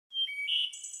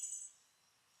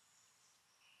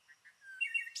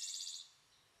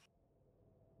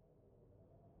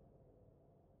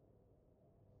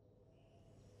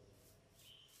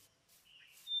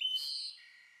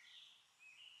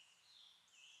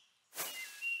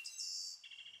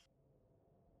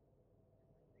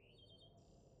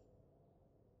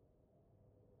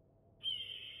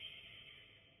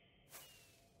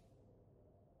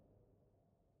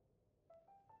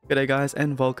G'day guys,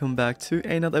 and welcome back to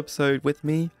another episode with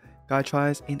me, Guy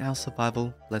Tries, in our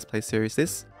survival Let's Play series.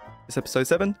 This is episode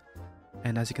 7,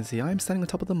 and as you can see, I'm standing on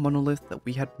top of the monolith that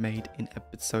we had made in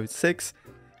episode 6.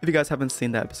 If you guys haven't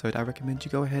seen that episode, I recommend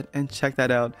you go ahead and check that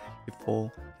out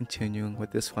before continuing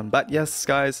with this one. But yes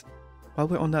guys, while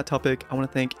we're on that topic, I want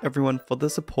to thank everyone for the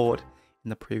support in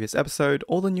the previous episode,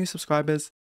 all the new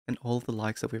subscribers, and all of the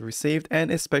likes that we've received,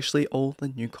 and especially all the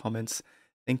new comments.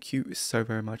 Thank you so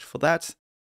very much for that.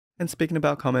 And speaking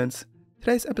about comments,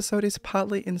 today's episode is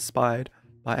partly inspired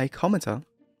by a commenter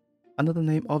under the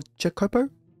name of Jacopo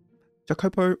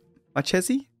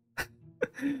Machesi.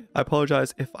 I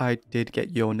apologize if I did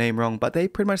get your name wrong, but they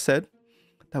pretty much said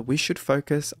that we should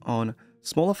focus on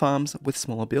smaller farms with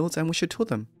smaller builds and we should tour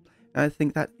them. And I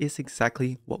think that is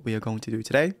exactly what we are going to do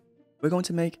today. We're going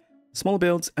to make smaller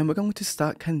builds and we're going to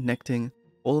start connecting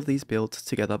all of these builds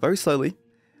together very slowly,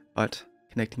 but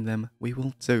connecting them we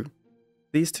will do.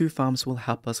 These two farms will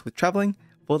help us with traveling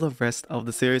for the rest of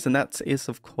the series, and that is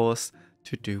of course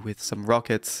to do with some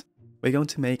rockets. We're going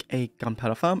to make a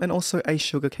gunpowder farm and also a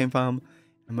sugarcane farm,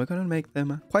 and we're going to make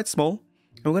them quite small,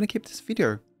 and we're going to keep this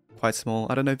video quite small.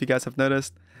 I don't know if you guys have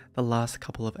noticed, the last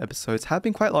couple of episodes have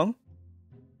been quite long.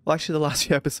 Well, actually the last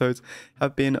few episodes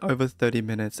have been over 30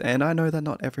 minutes, and I know that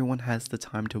not everyone has the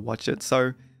time to watch it,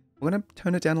 so we're going to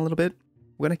turn it down a little bit.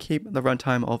 We're going to keep the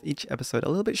runtime of each episode a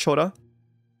little bit shorter.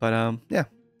 But yeah,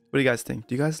 what do you guys think?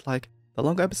 Do you guys like the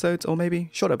longer episodes or maybe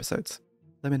short episodes?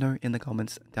 Let me know in the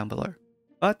comments down below.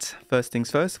 But first things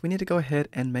first, we need to go ahead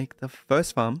and make the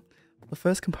first farm, the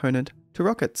first component to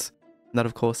rockets. And that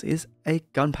of course is a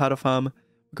gunpowder farm.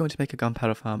 We're going to make a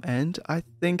gunpowder farm, and I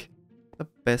think the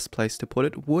best place to put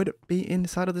it would be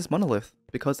inside of this monolith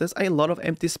because there's a lot of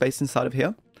empty space inside of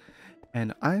here.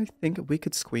 And I think we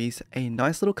could squeeze a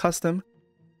nice little custom.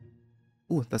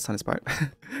 Ooh, that sounds bright.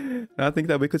 I think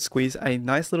that we could squeeze a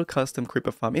nice little custom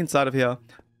creeper farm inside of here,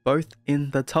 both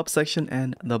in the top section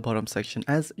and the bottom section.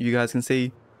 As you guys can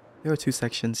see, there are two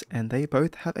sections and they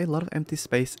both have a lot of empty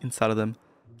space inside of them.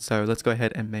 So let's go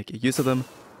ahead and make use of them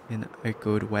in a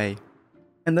good way.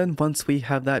 And then once we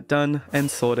have that done and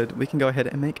sorted, we can go ahead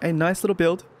and make a nice little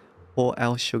build for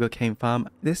our sugarcane farm.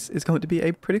 This is going to be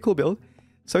a pretty cool build.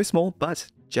 So small, but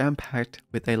jam-packed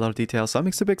with a lot of detail. So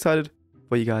I'm super excited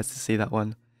for you guys to see that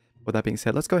one. With that being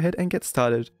said, let's go ahead and get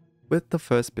started with the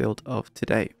first build of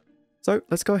today. So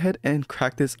let's go ahead and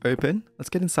crack this open. Let's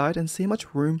get inside and see how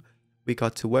much room we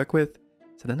got to work with.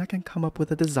 So then I can come up with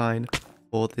a design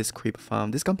for this creeper farm,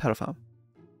 this gunpowder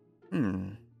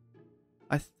farm.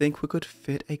 I think we could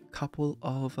fit a couple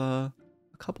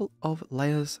of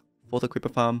layers for the creeper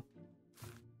farm.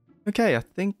 Okay, I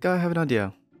think I have an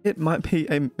idea. It might be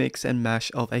a mix and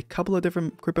mash of a couple of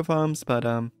different creeper farms, but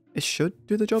it should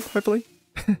do the job, hopefully.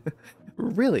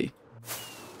 Really?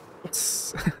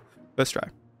 Yes. First try.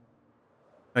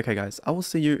 Okay guys, I will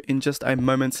see you in just a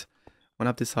moment when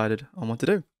I've decided on what to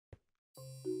do.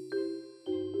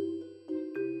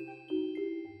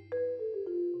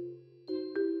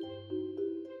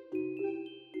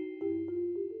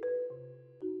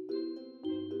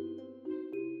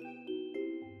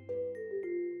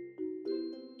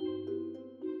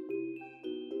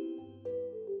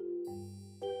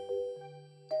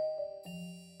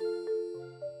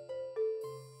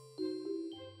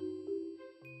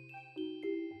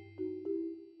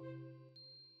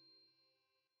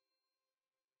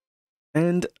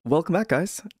 And welcome back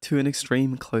guys to an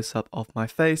extreme close-up of my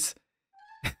face.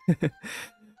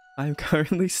 I'm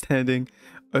currently standing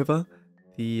over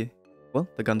the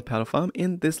gunpowder farm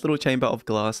in this little chamber of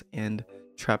glass and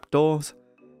trapdoors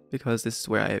because this is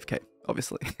where I AFK,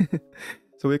 obviously.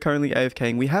 So we're currently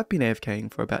AFKing. We have been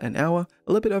AFKing for about an hour,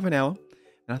 a little bit over an hour,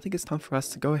 and I think it's time for us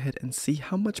to go ahead and see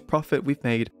how much profit we've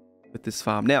made with this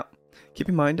farm. Now, keep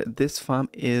in mind this farm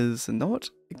is not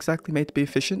exactly made to be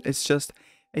efficient. It's just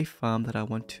a farm that I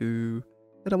want to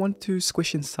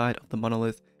squish inside of the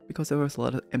monolith because there was a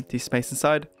lot of empty space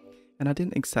inside, and I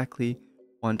didn't exactly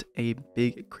want a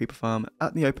big creeper farm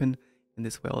out in the open in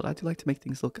this world. I do like to make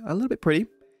things look a little bit pretty.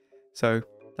 So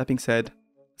that being said,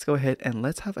 let's go ahead and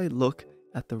let's have a look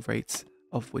at the rates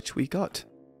of which we got.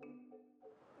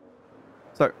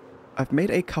 So I've made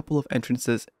a couple of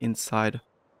entrances inside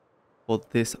for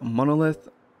this monolith,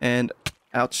 and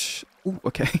ouch. Ooh,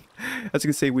 okay. As you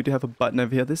can see, we do have a button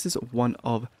over here. This is one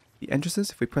of the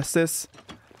entrances. If we press this,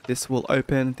 this will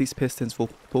open. These pistons will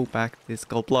pull back this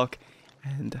gold block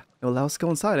and it will allow us to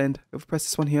go inside. And if we press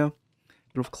this one here,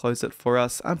 it will close it for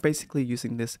us. I'm basically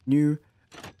using this new,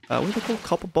 what are they called?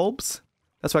 Copper bulbs.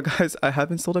 That's right, guys. I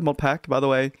have installed a mod pack, by the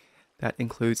way, that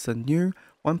includes the new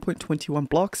 1.21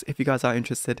 blocks. If you guys are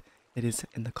interested, it is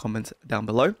in the comments down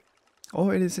below.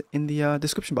 or it is in the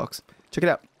description box. Check it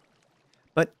out.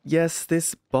 But yes,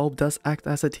 this bulb does act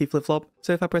as a T flip-flop,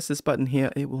 so if I press this button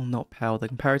here, it will not power the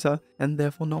comparator, and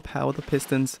therefore not power the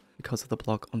pistons, because of the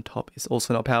block on top is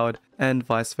also not powered, and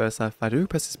vice versa. If I do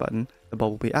press this button, the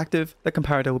bulb will be active, the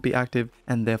comparator will be active,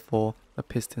 and therefore the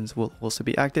pistons will also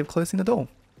be active, closing the door.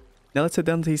 Now let's head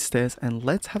down these stairs, and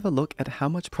let's have a look at how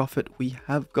much profit we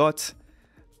have got.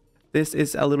 This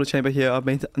is our little chamber here. I've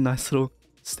made a nice little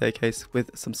staircase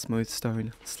with some smooth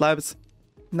stone slabs.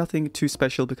 Nothing too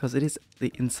special because it is the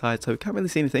inside, so we can't really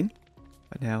see anything.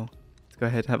 But now, let's go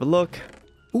ahead and have a look.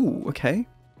 Ooh, okay.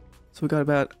 So we got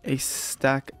about a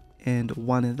stack and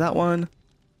 1 in that one.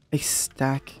 A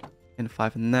stack and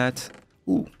 5 in that.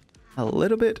 Ooh, a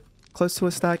little bit close to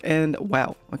a stack, and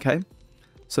wow, okay.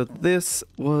 So this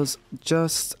was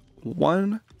just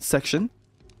one section.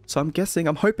 So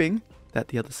I'm hoping that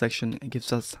the other section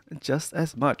gives us just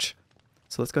as much.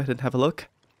 So let's go ahead and have a look.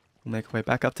 We'll make our way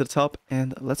back up to the top,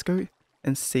 and let's go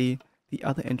and see the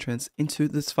other entrance into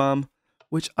this farm,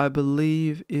 which I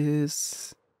believe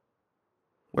is...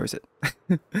 Where is it?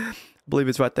 I believe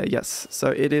it's right there, yes.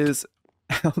 So it is...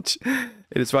 Ouch.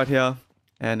 It is right here.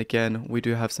 And again, we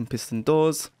do have some piston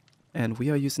doors, and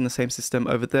we are using the same system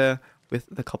over there with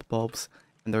the copper bulbs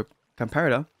and the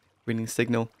comparator reading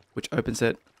signal, which opens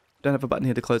it. We don't have a button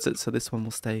here to close it, so this one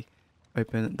will stay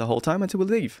open the whole time until we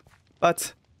leave.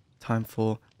 But time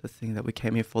for the thing that we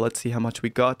came here for. Let's see how much we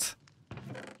got.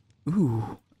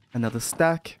 Ooh, another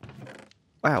stack.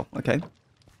 Wow, okay.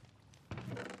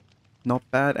 Not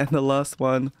bad. And the last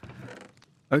one.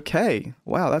 Okay.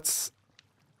 Wow, that's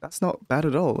not bad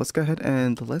at all. Let's go ahead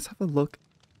and let's have a look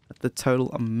at the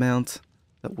total amount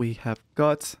that we have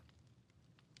got.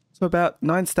 So about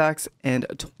 9 stacks and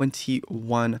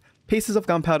 21 pieces of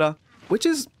gunpowder,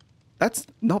 that's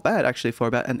not bad actually for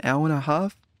about an hour and a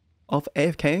half of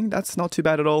AFKing. That's not too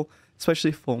bad at all,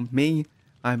 especially for me.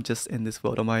 I'm just in this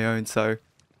world on my own, so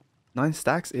 9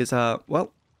 stacks is,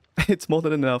 well, it's more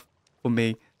than enough for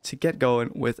me to get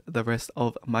going with the rest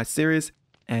of my series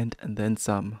and then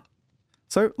some.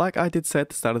 So like I did say at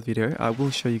the start of the video, I will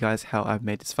show you guys how I've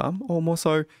made this farm, or more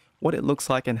so what it looks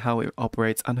like and how it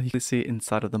operates. I know you can see it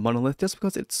inside of the monolith just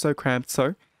because it's so cramped.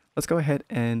 So let's go ahead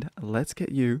and let's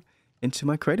get you into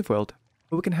my creative world,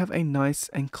 where we can have a nice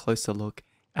and closer look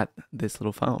at this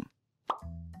little farm.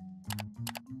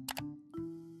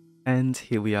 And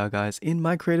here we are, guys, in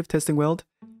my creative testing world,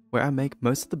 where I make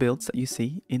most of the builds that you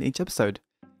see in each episode.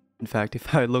 In fact,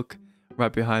 if I look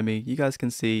right behind me, you guys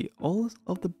can see all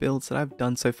of the builds that I've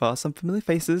done so far, some familiar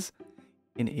faces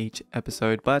in each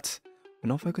episode, but we're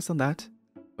not focused on that.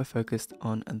 We're focused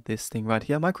on this thing right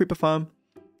here, my creeper farm.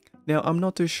 Now, I'm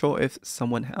not too sure if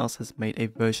someone else has made a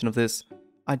version of this.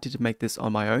 I did make this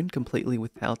on my own, completely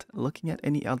without looking at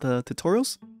any other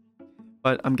tutorials.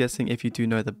 But I'm guessing if you do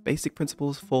know the basic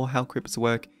principles for how creepers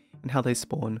work and how they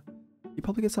spawn, you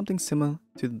probably get something similar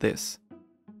to this.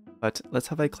 But let's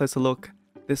have a closer look.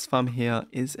 This farm here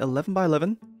is 11 by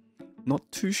 11.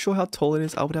 Not too sure how tall it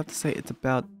is. I would have to say it's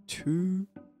about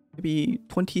maybe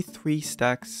 23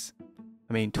 stacks.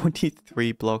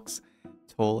 23 blocks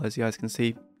tall, as you guys can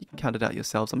see. You can count it out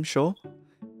yourselves, I'm sure.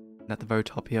 And at the very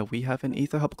top here, we have an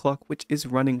ether hub clock, which is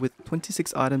running with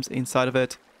 26 items inside of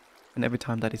it. And every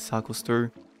time that it cycles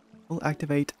through, we'll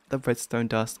activate the redstone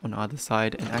dust on either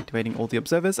side, and activating all the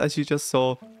observers, as you just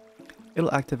saw.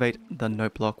 It'll activate the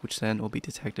note block, which then will be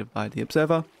detected by the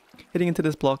observer, hitting into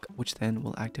this block, which then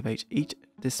will activate each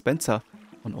dispenser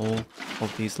on all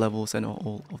of these levels and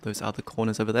all of those other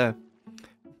corners over there.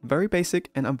 Very basic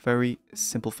and a very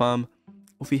simple farm.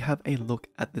 If we have a look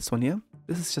at this one here,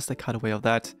 this is just a cutaway of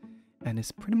that, and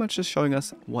it's pretty much just showing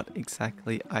us what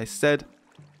exactly I said.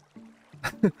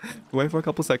 Wait for a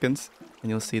couple seconds and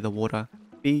you'll see the water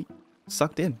be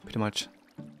sucked in, pretty much.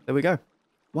 There we go.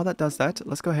 While that does that,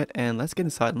 let's go ahead and let's get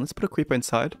inside, and let's put a creeper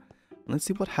inside, and let's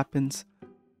see what happens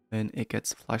when it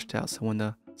gets flushed out. So when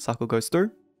the cycle goes through,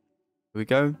 here we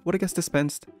go, water gets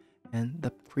dispensed, and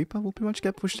the creeper will pretty much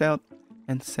get pushed out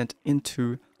and sent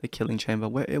into the killing chamber,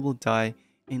 where it will die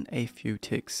in a few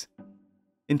ticks.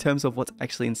 In terms of what's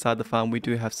actually inside the farm, we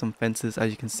do have some fences,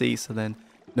 as you can see, so then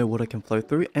no water can flow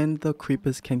through and the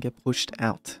creepers can get pushed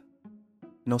out.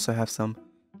 And also have some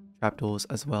trapdoors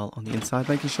as well on the inside,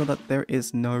 making sure that there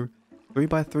is no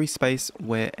 3x3 space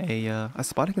where a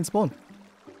spider can spawn.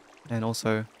 And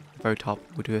also, at the very top,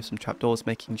 we do have some trapdoors,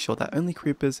 making sure that only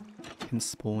creepers can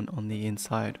spawn on the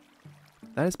inside.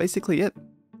 That is basically it.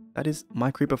 That is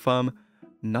my creeper farm.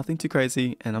 Nothing too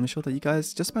crazy, and I'm sure that you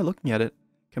guys, just by looking at it,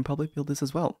 can probably build this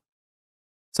as well.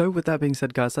 So with that being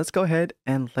said, guys, let's go ahead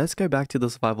and let's go back to the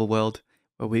survival world,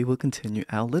 where we will continue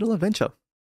our little adventure.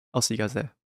 I'll see you guys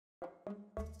there.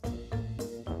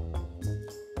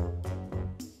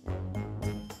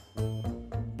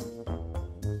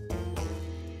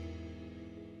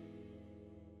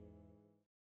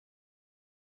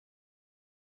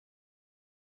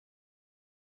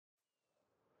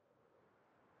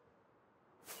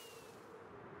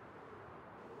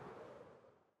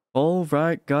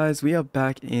 Alright guys, we are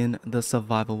back in the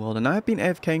survival world and I've been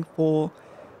AFKing for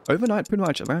overnight pretty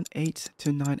much, around 8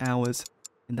 to 9 hours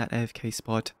in that AFK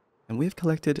spot. And we've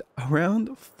collected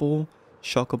around 4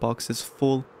 shulker boxes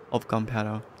full of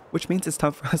gunpowder, which means it's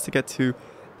time for us to get to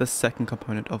the second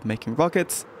component of making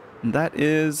rockets. And that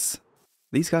is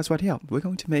these guys right here. We're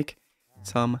going to make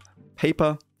some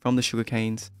paper from the sugar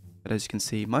canes. But as you can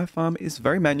see, my farm is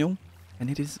very manual. And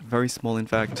it is very small, in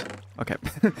fact. Okay,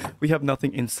 we have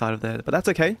nothing inside of there, but that's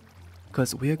okay.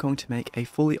 Because we are going to make a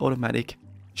fully automatic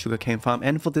sugarcane farm.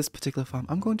 And for this particular farm,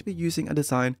 I'm going to be using a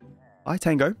design by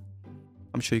Tango.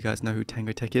 I'm sure you guys know who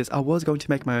Tango Tech is. I was going to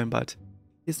make my own, but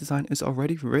his design is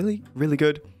already really, really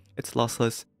good. It's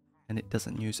lossless, and it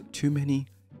doesn't use too many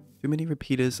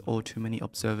repeaters or too many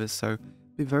observers. So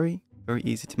it'll be very, very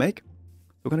easy to make.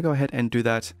 We're going to go ahead and do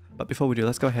that. But before we do,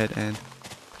 let's go ahead and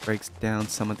breaks down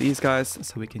some of these guys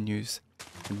so we can use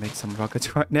and make some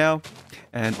rockets right now.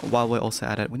 And while we're also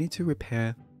at it, we need to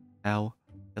repair our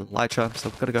elytra, so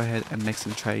we've got to go ahead and make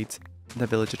some trades in the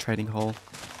villager trading hall.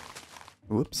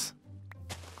 Whoops.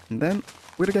 And then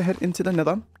we're gonna go ahead into the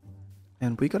nether,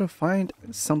 and we gotta find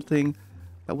something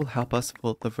that will help us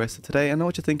for the rest of today. I know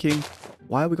what you're thinking,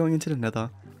 why are we going into the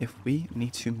nether if we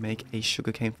need to make a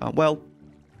sugarcane farm? Well,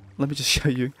 let me just show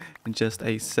you in just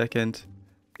a second.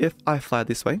 If I fly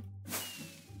this way,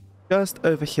 just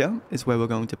over here is where we're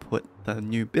going to put the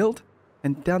new build.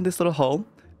 And down this little hole,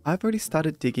 I've already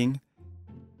started digging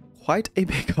quite a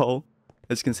big hole.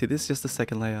 As you can see, this is just the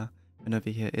second layer. And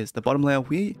over here is the bottom layer.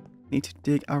 We need to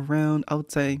dig around, I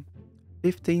would say,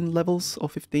 15 levels or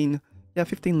 15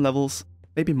 levels,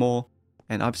 maybe more.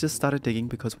 And I've just started digging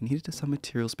because we needed some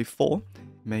materials before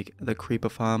make the creeper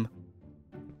farm.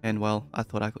 And well, I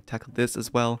thought I could tackle this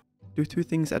as well. Do 2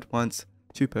 things at once.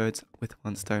 2 birds with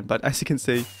 1 stone. But as you can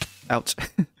see, ouch,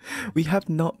 we have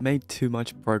not made too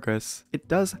much progress. It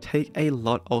does take a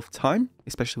lot of time,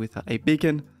 especially without a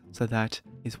beacon. So that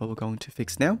is what we're going to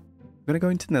fix now. We're going to go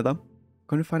into nether. We're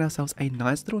going to find ourselves a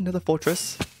nice little nether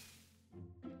fortress.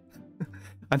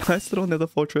 A nice little nether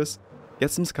fortress.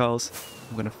 Get some skulls.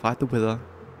 I'm going to fight the wither.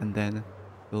 And then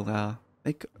we'll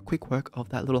make quick work of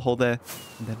that little hole there.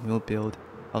 And then we'll build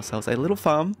ourselves a little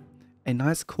farm. A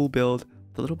nice cool build.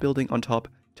 The little building on top,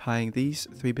 tying these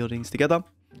 3 buildings together.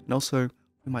 And also,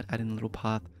 we might add in a little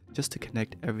path just to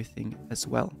connect everything as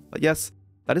well. But yes,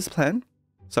 that is the plan.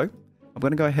 So, I'm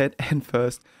going to go ahead and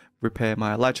first repair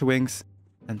my elytra wings.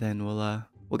 And then we'll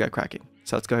get cracking.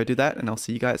 So let's go ahead and do that, and I'll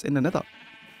see you guys in the nether.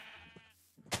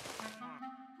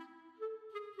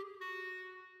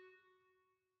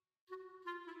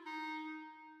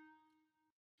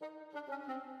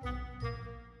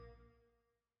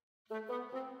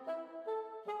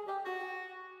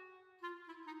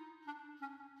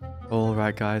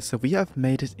 Alright guys, so we have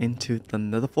made it into the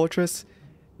nether fortress.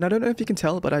 Now I don't know if you can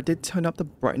tell, but I did turn up the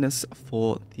brightness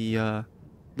for the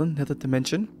nether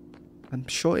dimension. I'm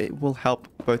sure it will help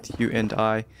both you and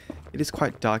I. It is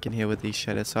quite dark in here with these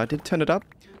shaders, so I did turn it up.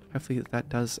 Hopefully that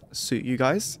does suit you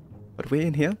guys. But we're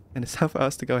in here, and it's time for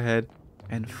us to go ahead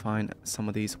and find some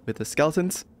of these wither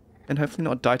skeletons. And hopefully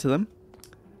not die to them.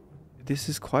 This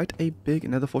is quite a big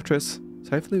nether fortress, so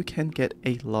hopefully we can get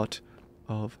a lot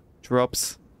of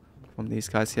drops from these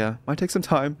guys here. Might take some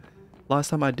time. Last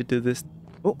time I did do this...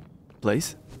 Oh,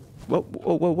 blaze. Whoa,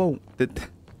 whoa, whoa, whoa.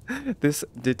 This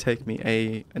did take me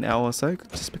an hour or so,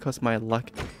 just because my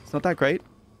luck is not that great.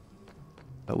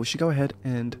 But we should go ahead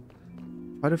and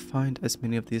try to find as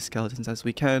many of these skeletons as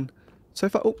we can. So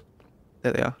far... Oh,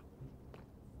 there they are.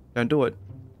 Don't do it.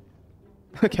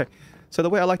 Okay, so the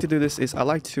way I like to do this is I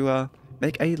like to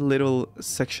make a little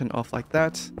section off like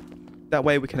that. That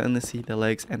way we can only see the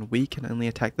legs and we can only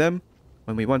attack them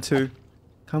when we want to.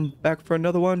 Come back for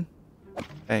another one.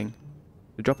 Bang.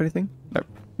 Did you drop anything?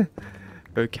 No.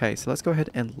 Okay, so let's go ahead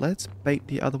and let's bait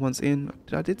the other ones in.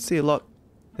 I did see a lot.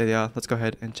 There they are. Let's go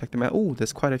ahead and check them out. Oh,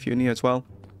 there's quite a few in here as well.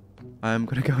 I'm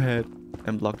going to go ahead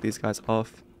and block these guys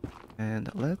off. And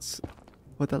let's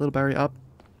put that little barrier up.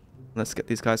 Let's get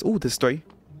these guys. Oh, there's 3.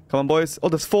 Come on, boys. Oh,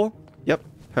 there's 4. Yep.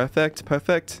 Perfect.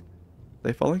 Perfect. Are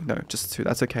they following? No, just 2.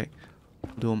 That's okay.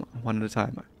 We'll do them one at a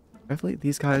time. Hopefully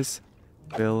these guys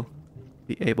will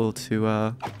be able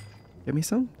to get me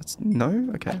some. No?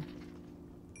 Okay.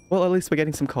 Well, at least we're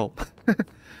getting some coal.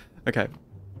 Okay.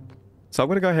 So I'm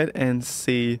going to go ahead and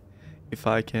see if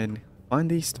I can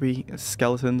find these 3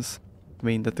 skeletons. I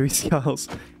mean, the 3 skulls.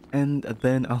 And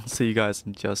then I'll see you guys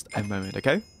in just a moment,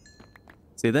 okay?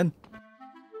 See you then.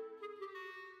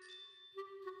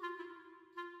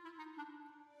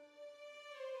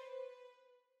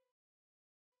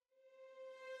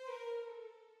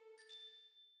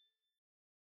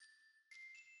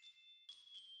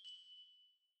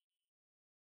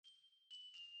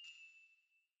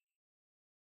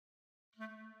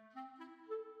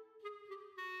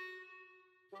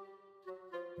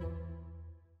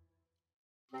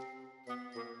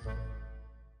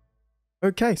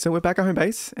 Okay, so we're back at home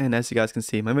base, and as you guys can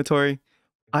see in my inventory,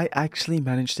 I actually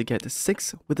managed to get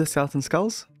 6 with the skeleton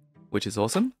skulls, which is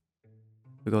awesome.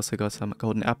 We've also got some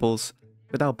golden apples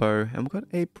with our bow, and we've got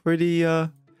a pretty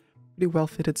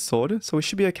well-fitted sword, so we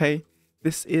should be okay.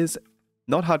 This is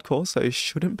not hardcore, so it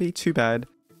shouldn't be too bad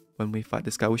when we fight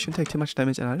this guy. We shouldn't take too much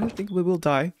damage, and I don't think we will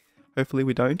die. Hopefully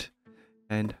we don't.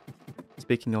 And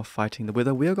speaking of fighting the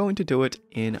wither, we are going to do it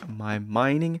in my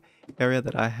mining area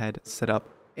that I had set up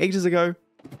ages ago,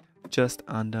 just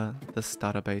under the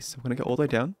starter base. So we're going to go all the way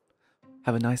down.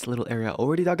 Have a nice little area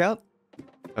already dug out,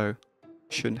 so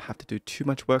shouldn't have to do too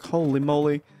much work. Holy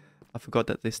moly, I forgot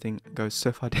that this thing goes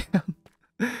so far down.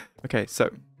 Okay, so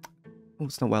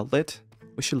it's not well lit.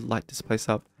 We should light this place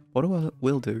up. What I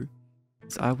will do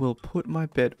is I will put my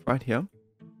bed right here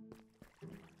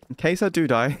in case I do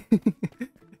die.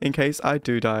 In case I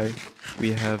do die,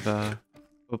 we have a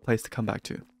place to come back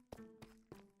to.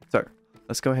 So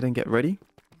let's go ahead and get ready.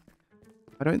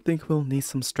 I don't think we'll need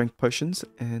some strength potions,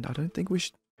 and I don't think we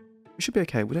should be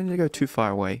okay. We don't need to go too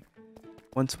far away.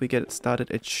 Once we get it started,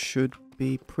 it should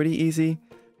be pretty easy.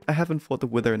 I haven't fought the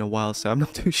wither in a while, so I'm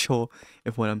not too sure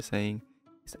if what I'm saying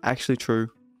is actually true.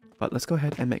 But let's go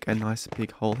ahead and make a nice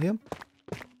big hole here.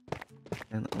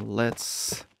 And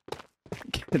let's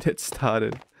get it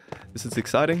started. This is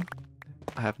exciting.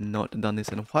 I have not done this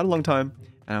in quite a long time,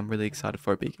 and I'm really excited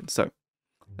for a beacon. So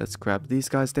let's grab these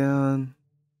guys down.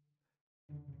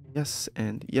 Yes,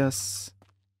 and yes.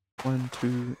 1,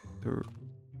 2,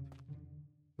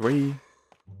 3,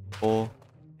 4,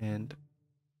 and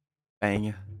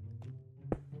bang.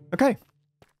 Okay,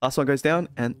 last one goes down,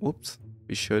 and whoops,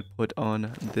 we should put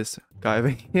on this guy over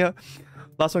here.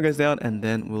 Last one goes down, and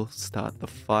then we'll start the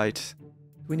fight.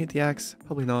 Do we need the axe?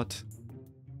 Probably not.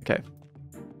 Okay,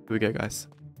 here we go, guys.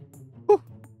 Woo.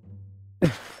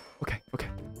 Okay.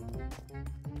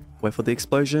 Wait for the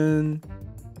explosion.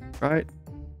 Right.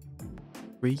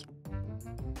 3,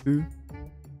 2,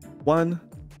 1.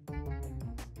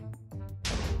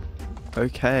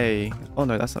 Okay. Oh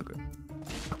no, that's not good.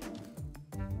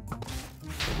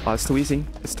 Oh, it's too easy.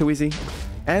 It's too easy.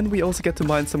 And we also get to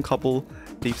mine some cobble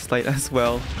deep slate as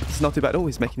well. It's not too bad. Oh,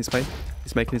 he's making his way.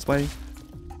 He's making his way.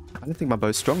 I don't think my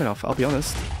bow's strong enough, I'll be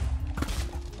honest.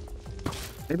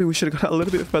 Maybe we should have gone a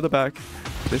little bit further back.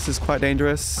 This is quite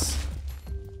dangerous.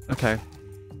 Okay.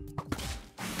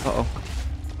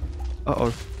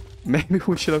 Uh-oh. Maybe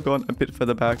we should have gone a bit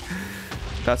further back.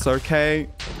 That's okay.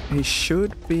 He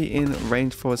should be in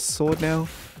range for a sword now.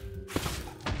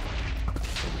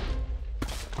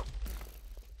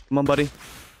 Come on, buddy.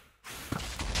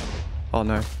 Oh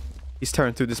no. He's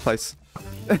tearing through this place.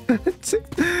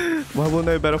 Well, we'll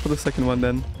know better for the second one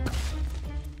then.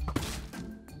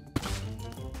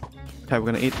 Okay, we're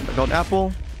gonna eat a golden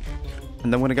apple.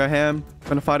 And then we're gonna go ham. We're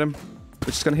gonna fight him. We're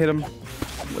just gonna hit him.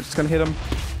 We're just gonna hit him.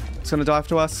 He's gonna dive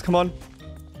to us. Come on.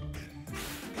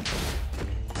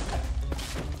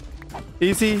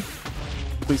 Easy.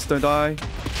 Please don't die.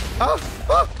 Ah!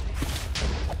 Ah!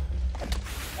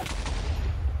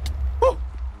 Oh!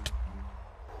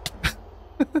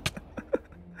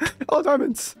 Oh,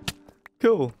 diamonds.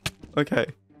 Cool. Okay.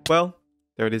 Well,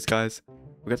 there it is, guys.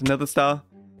 We got another star.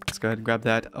 Let's go ahead and grab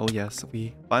that. Oh, yes.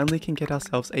 We finally can get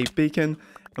ourselves a beacon.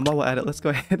 And while we're at it, let's go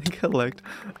ahead and collect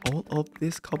all of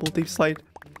this cobble deep slate.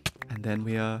 And then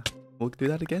we'll do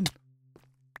that again.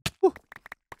 Woo.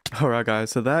 Alright,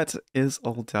 guys. So that is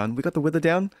all done. We got the wither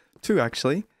down too,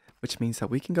 actually. Which means that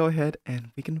we can go ahead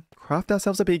and we can craft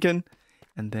ourselves a beacon.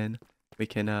 And then we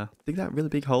can dig that really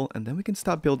big hole. And then we can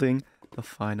start building the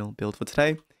final build for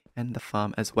today. And the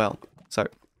farm as well. So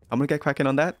I'm going to get cracking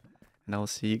on that. And I'll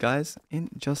see you guys in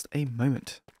just a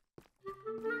moment.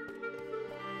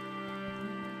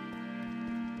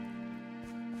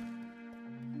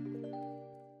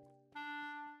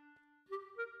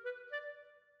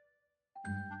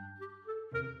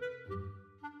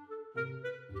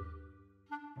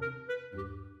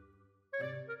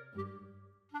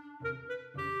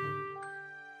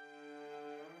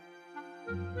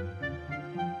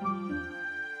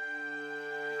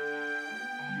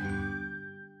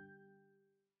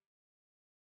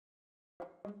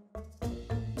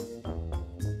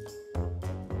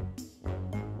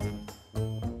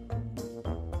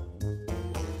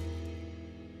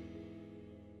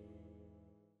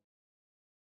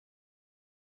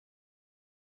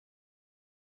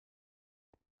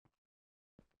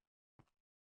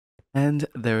 And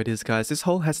there it is, guys. This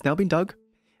hole has now been dug,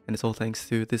 and it's all thanks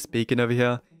to this beacon over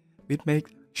here. We'd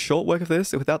make short work of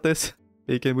this. Without this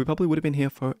beacon, we probably would have been here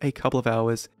for a couple of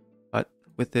hours. But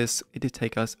with this, it did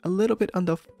take us a little bit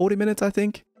under 40 minutes, I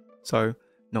think. So,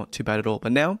 not too bad at all.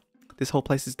 But now, this whole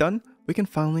place is done. We can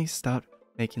finally start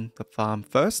making the farm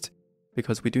first,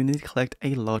 because we do need to collect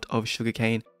a lot of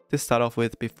sugarcane to start off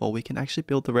with before we can actually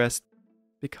build the rest,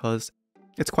 because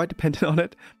it's quite dependent on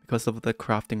it because of the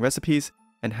crafting recipes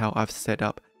and how I've set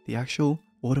up the actual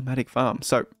automatic farm.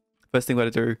 So first thing we're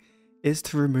going to do is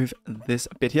to remove this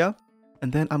bit here,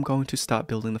 and then I'm going to start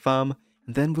building the farm,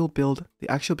 and then we'll build the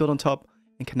actual build on top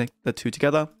and connect the two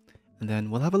together, and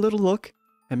then we'll have a little look,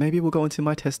 and maybe we'll go into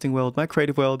my testing world, my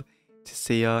creative world, to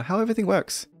see how everything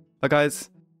works. But guys,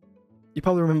 you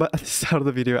probably remember at the start of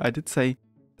the video I did say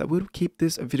that we'll keep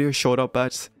this video shorter,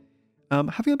 but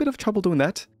having a bit of trouble doing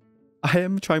that. I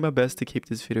am trying my best to keep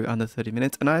this video under 30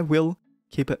 minutes, and I will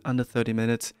keep it under 30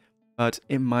 minutes, but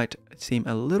it might seem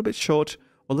a little bit short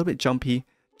or a little bit jumpy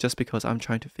just because I'm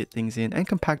trying to fit things in and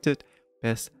compact it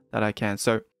best that I can.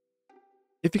 So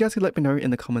if you guys could let me know in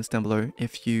the comments down below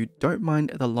if you don't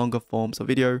mind the longer forms of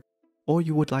video, or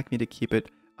you would like me to keep it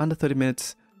under 30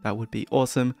 minutes, that would be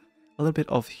awesome. A little bit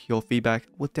of your feedback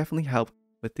would definitely help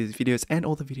with these videos and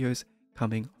all the videos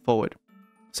coming forward.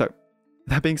 So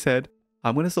that being said,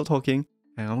 I'm going to stop talking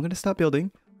and I'm going to start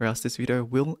building, or else this video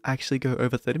will actually go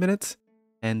over 30 minutes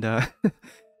and and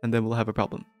then we'll have a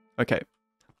problem. Okay,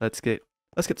 let's get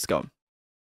this going.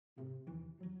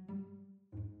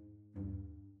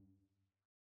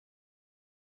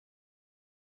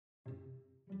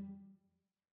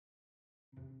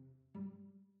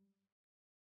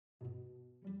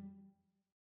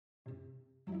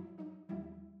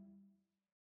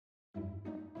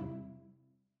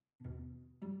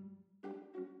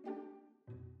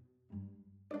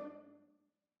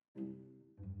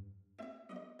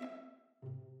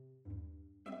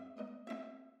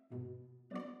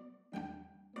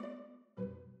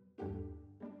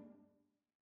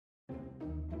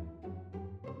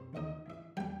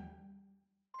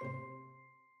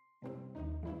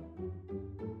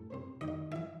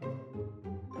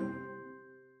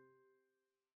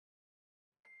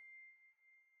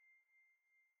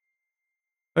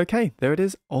 Okay, there it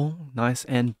is, all nice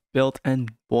and built,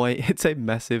 and boy, it's a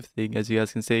massive thing, as you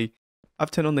guys can see. I've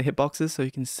turned on the hitboxes so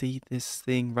you can see this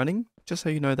thing running, just so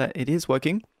you know that it is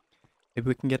working. Maybe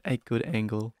we can get a good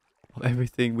angle of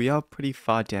everything. We are pretty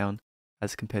far down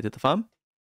as compared to the farm.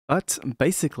 But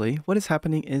basically, what is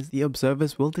happening is the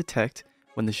observers will detect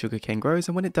when the sugarcane grows,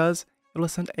 and when it does, it will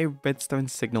send a redstone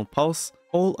signal pulse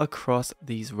all across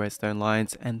these redstone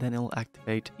lines, and then it will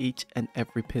activate each and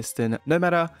every piston, no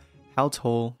matter how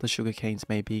tall the sugarcanes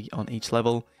may be on each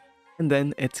level, and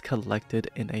then it's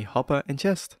collected in a hopper and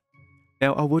chest.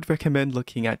 Now, I would recommend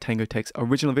looking at Tango Tech's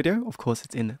original video. Of course,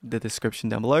 it's in the description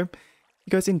down below. It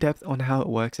goes in depth on how it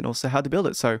works and also how to build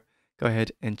it, so go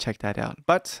ahead and check that out.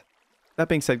 But that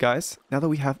being said, guys, now that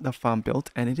we have the farm built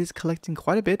and it is collecting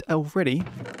quite a bit already,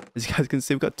 as you guys can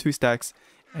see, we've got 2 stacks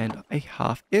and a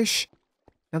half-ish.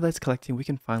 Now that it's collecting, we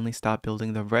can finally start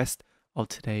building the rest of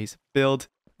today's build.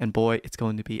 And boy, it's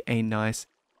going to be a nice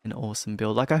and awesome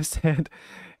build, like I've said.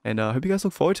 And I hope you guys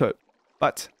look forward to it.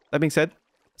 But that being said,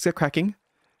 let's get cracking.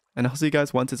 And I'll see you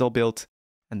guys once it's all built.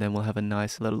 And then we'll have a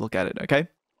nice little look at it, okay?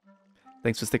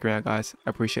 Thanks for sticking around, guys. I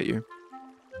appreciate you.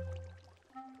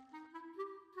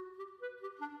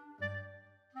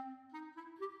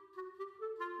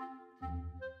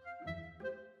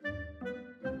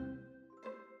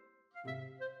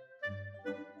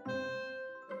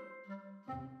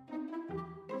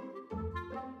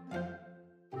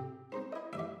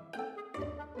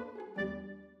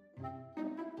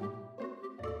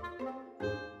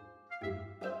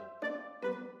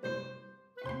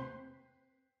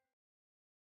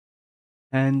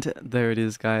 And there it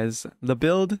is, guys. The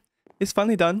build is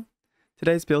finally done.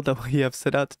 Today's build that we have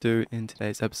set out to do in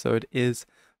today's episode is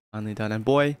finally done. And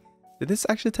boy, did this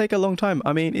actually take a long time.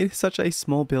 I mean, it is such a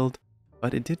small build,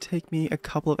 but it did take me a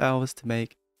couple of hours to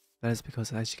make. That is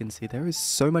because, as you can see, there is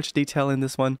so much detail in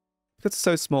this one. Because it's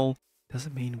so small,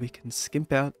 doesn't mean we can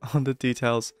skimp out on the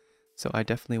details. So I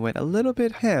definitely went a little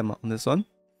bit ham on this one.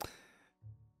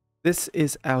 This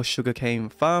is our sugarcane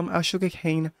farm, our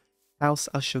sugarcane house,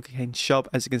 our sugarcane shop.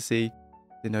 As you can see,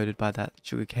 denoted by that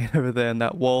sugarcane over there in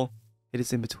that wall. It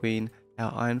is in between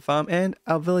our iron farm and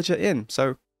our villager inn.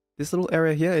 So this little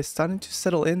area here is starting to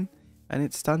settle in, and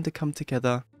it's starting to come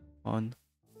together on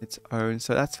its own.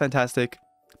 So that's fantastic.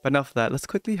 But enough of that. Let's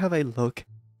quickly have a look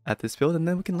at this build, and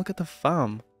then we can look at the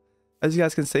farm. As you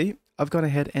guys can see, I've gone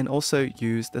ahead and also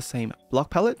used the same block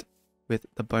palette with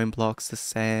the bone blocks, the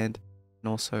sand, and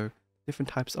also different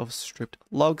types of stripped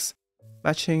logs.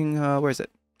 Matching,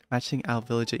 matching our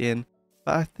villager inn,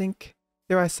 but I think,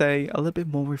 dare I say, a little bit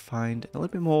more refined, a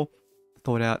little bit more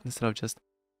thought out instead of just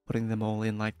putting them all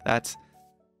in like that.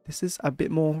 This is a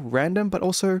bit more random, but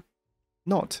also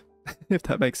not, if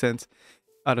that makes sense.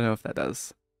 I don't know if that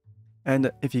does.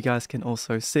 And if you guys can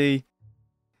also see,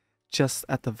 just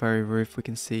at the very roof, we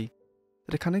can see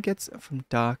that it kind of gets from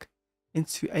dark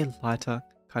into a lighter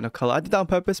kind of color. I did that on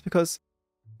purpose because,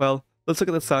 well, let's look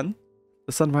at the sun.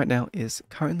 The sun right now is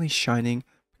currently shining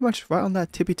pretty much right on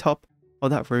that tippy top of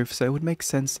that roof, so it would make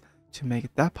sense to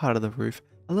make that part of the roof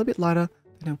a little bit lighter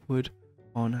than it would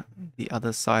on the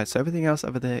other side. So everything else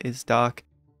over there is dark,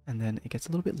 and then it gets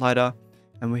a little bit lighter,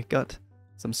 and we've got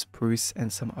some spruce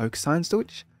and some oak signs,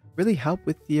 which really help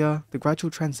with the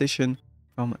gradual transition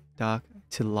from dark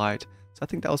to light. So I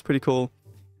think that was pretty cool.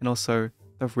 And also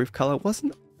the roof color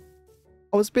wasn't,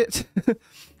 I was a bit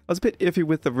iffy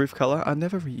with the roof color. I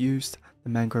never used the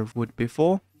mangrove wood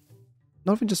before,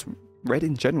 not even just red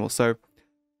in general, so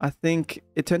I think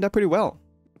it turned out pretty well.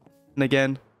 And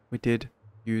again, we did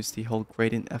use the whole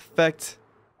gradient effect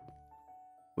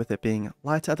with it being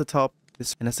lighter at the top,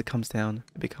 and as it comes down,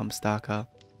 it becomes darker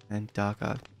and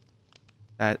darker.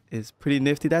 That is pretty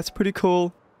nifty. That's pretty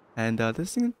cool. And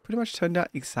this thing pretty much turned out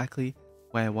exactly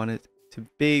where I wanted it to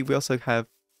be. We also have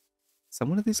some,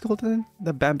 what are these called then?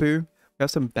 The bamboo. We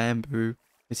have some bamboo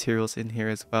materials in here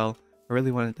as well. I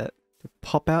really wanted that to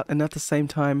pop out, and at the same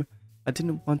time, I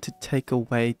didn't want to take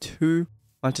away too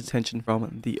much attention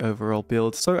from the overall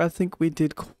build. So I think we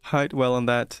did quite well on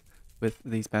that with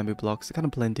these bamboo blocks to kind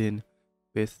of blend in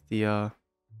with the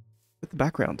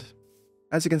background.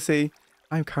 As you can see,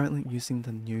 I'm currently using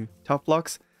the new top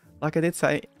blocks. Like I did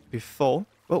say before,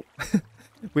 well,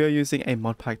 we are using a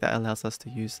mod pack that allows us to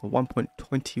use the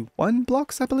 1.21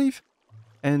 blocks, I believe.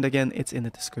 And again, it's in the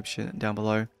description down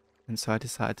below. And so I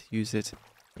decided to use it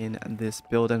in this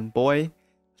build, and boy,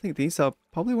 I think these are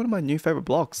probably one of my new favorite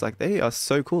blocks. Like, they are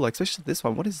so cool, like especially this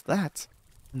one. What is that?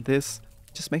 And this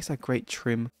just makes a great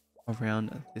trim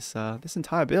around this this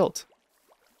entire build.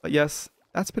 But yes,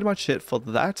 that's pretty much it for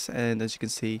that. And as you can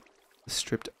see, the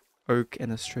stripped oak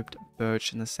and the stripped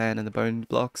birch and the sand and the bone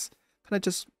blocks kind of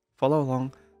just follow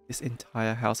along this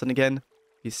entire house. And again,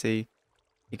 you see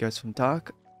it goes from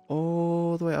dark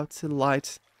all the way up to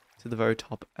light to the very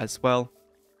top as well.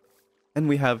 And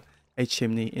we have a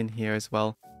chimney in here as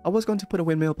well. I was going to put a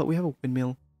windmill, but we have a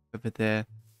windmill over there.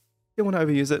 Didn't want to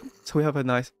overuse it, so we have a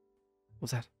nice,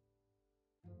 what's that?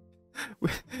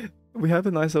 We have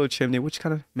a nice little chimney, which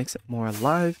kind of makes it more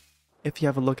alive. If you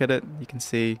have a look at it, you can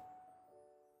see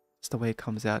just the way it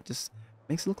comes out. Just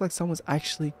makes it look like someone's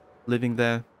actually living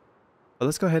there. But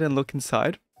let's go ahead and look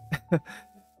inside.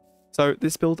 So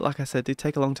this build, like I said, did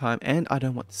take a long time, and I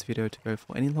don't want this video to go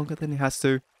for any longer than it has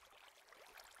to.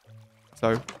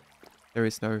 So there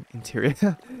is no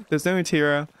interior. There's no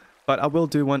interior, but I will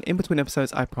do one in between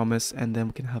episodes, I promise, and then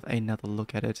we can have another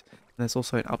look at it. And there's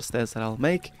also an upstairs that I'll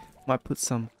make. Might put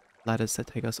some ladders that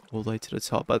take us all the way to the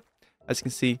top, but as you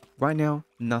can see right now,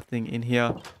 nothing in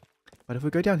here. But if we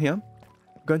go down here,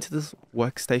 go into this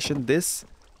workstation. This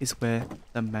is where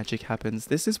the magic happens.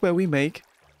 This is where we make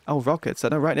our rockets. I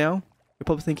know right now you're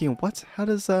probably thinking, what? How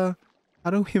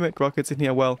do we make rockets in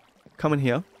here? Well, come in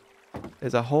here.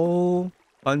 There's a whole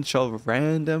bunch of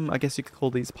random, I guess you could call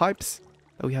these pipes,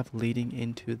 that we have leading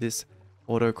into this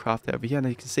auto crafter over here. And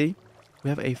you can see we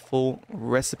have a full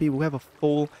recipe. We have a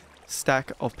full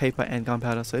stack of paper and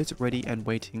gunpowder, so it's ready and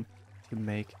waiting to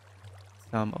make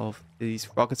some of these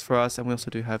rockets for us. And we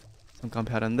also do have some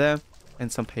gunpowder in there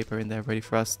and some paper in there ready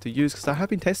for us to use, because I have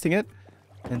been testing it.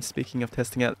 And speaking of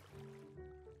testing it,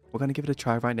 we're going to give it a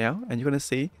try right now, and you're going to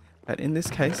see that in this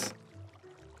case,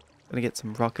 I'm going to get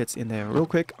some rockets in there real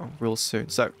quick, real soon.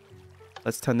 So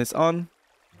let's turn this on,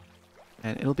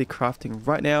 and it'll be crafting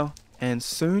right now, and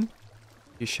soon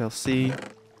you shall see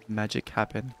magic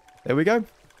happen. There we go.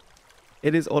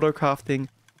 It is auto crafting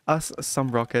us some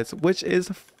rockets, which is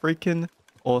freaking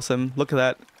awesome. Look at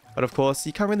that. But of course,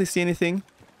 you can't really see anything.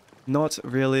 Not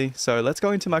really. So let's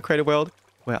go into my creative world,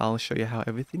 where I'll show you how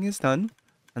everything is done,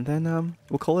 and then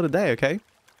we'll call it a day, okay?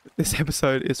 This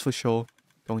episode is for sure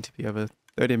going to be over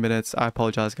 30 minutes. I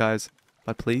apologize, guys,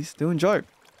 but please do enjoy.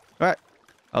 Alright,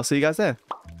 I'll see you guys there.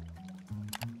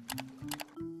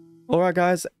 Alright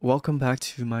guys, welcome back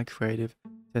to my creative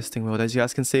testing world. As you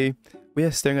guys can see, we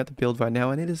are staring at the build right now,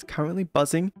 and it is currently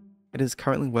buzzing, it is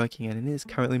currently working, and it is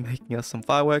currently making us some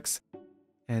fireworks.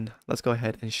 And let's go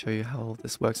ahead and show you how all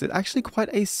this works. It's actually quite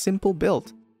a simple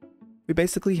build. We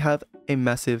basically have a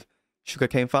massive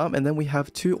sugarcane farm, and then we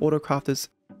have two auto crafters.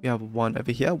 We have one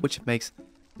over here, which makes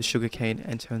the sugarcane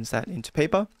and turns that into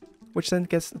paper, which then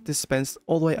gets dispensed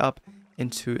all the way up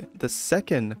into the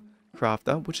second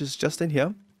crafter, which is just in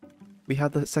here. We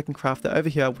have the second crafter over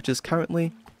here, which is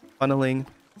currently funneling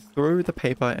through the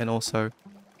paper and also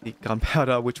the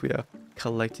gunpowder, which we are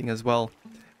collecting as well.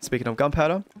 Speaking of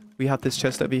gunpowder, we have this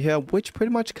chest over here, which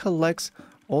pretty much collects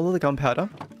all of the gunpowder.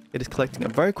 It is collecting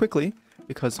it very quickly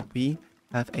because we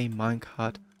have a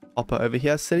minecart hopper over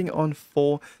here sitting on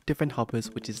 4 different hoppers,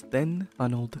 which is then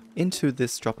funneled into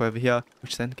this dropper over here,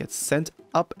 which then gets sent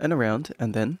up and around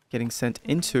and then getting sent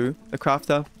into the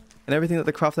crafter. And everything that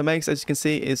the crafter makes, as you can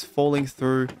see, is falling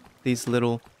through these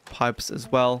little pipes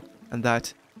as well, and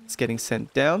that is getting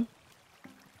sent down,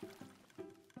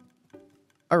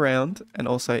 around, and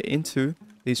also into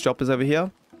these droppers over here,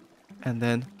 and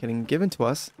then getting given to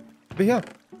us over here.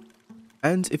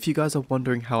 And if you guys are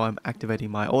wondering how I'm activating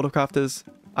my auto crafters,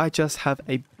 I just have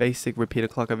a basic repeater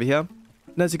clock over here,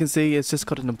 and as you can see, it's just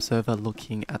got an observer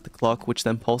looking at the clock, which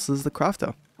then pulses the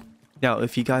crafter. Now,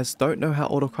 if you guys don't know how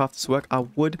auto crafters work, I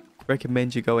would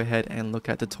recommend you go ahead and look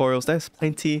at tutorials. There's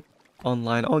plenty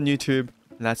online on YouTube,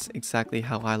 and that's exactly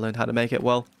how I learned how to make it.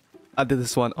 Well, I did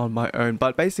this one on my own,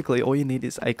 but basically all you need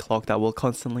is a clock that will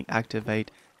constantly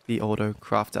activate the auto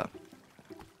crafter.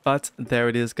 But there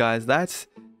it is, guys. That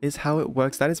is how it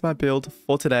works. That is my build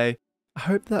for today. I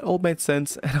hope that all made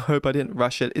sense, and I hope I didn't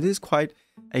rush it. It is quite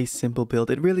a simple build.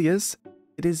 It really is.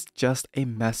 It is just a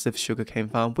massive sugarcane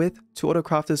farm with 2 auto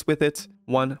crafters with it.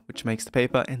 One which makes the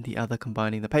paper, and the other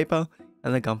combining the paper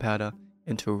and the gunpowder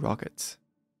into rockets.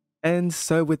 And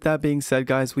so with that being said,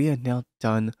 guys, we are now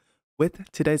done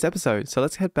with today's episode. So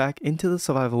let's head back into the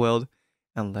survival world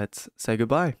and let's say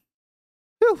goodbye.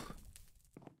 Whew.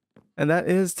 And that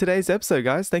is today's episode,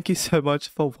 guys. Thank you so much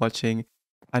for watching.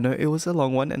 I know it was a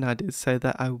long one, and I did say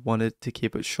that I wanted to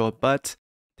keep it short, but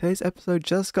today's episode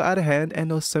just got out of hand, and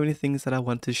there were so many things that I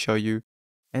wanted to show you.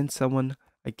 And someone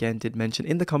again did mention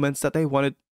in the comments that they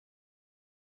wanted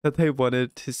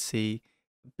to see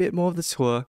a bit more of the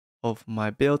tour of my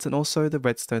builds, and also the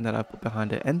redstone that I put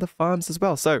behind it, and the farms as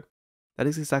well. So that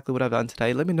is exactly what I've done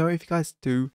today. Let me know if you guys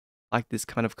do like this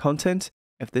kind of content,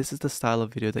 if this is the style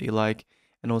of video that you like,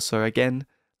 and also again,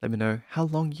 let me know how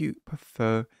long you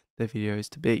prefer the videos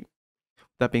to be.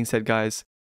 With that being said, guys,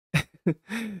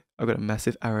 I've got a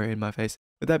massive arrow in my face.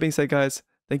 With that being said, guys,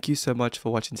 thank you so much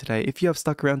for watching today. If you have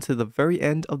stuck around to the very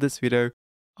end of this video,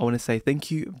 I want to say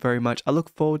thank you very much. I look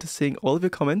forward to seeing all of your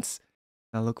comments,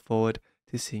 and I look forward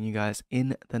to seeing you guys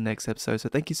in the next episode. So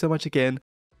thank you so much again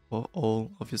for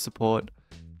all of your support.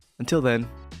 Until then,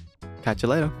 catch you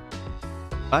later.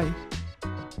 Bye.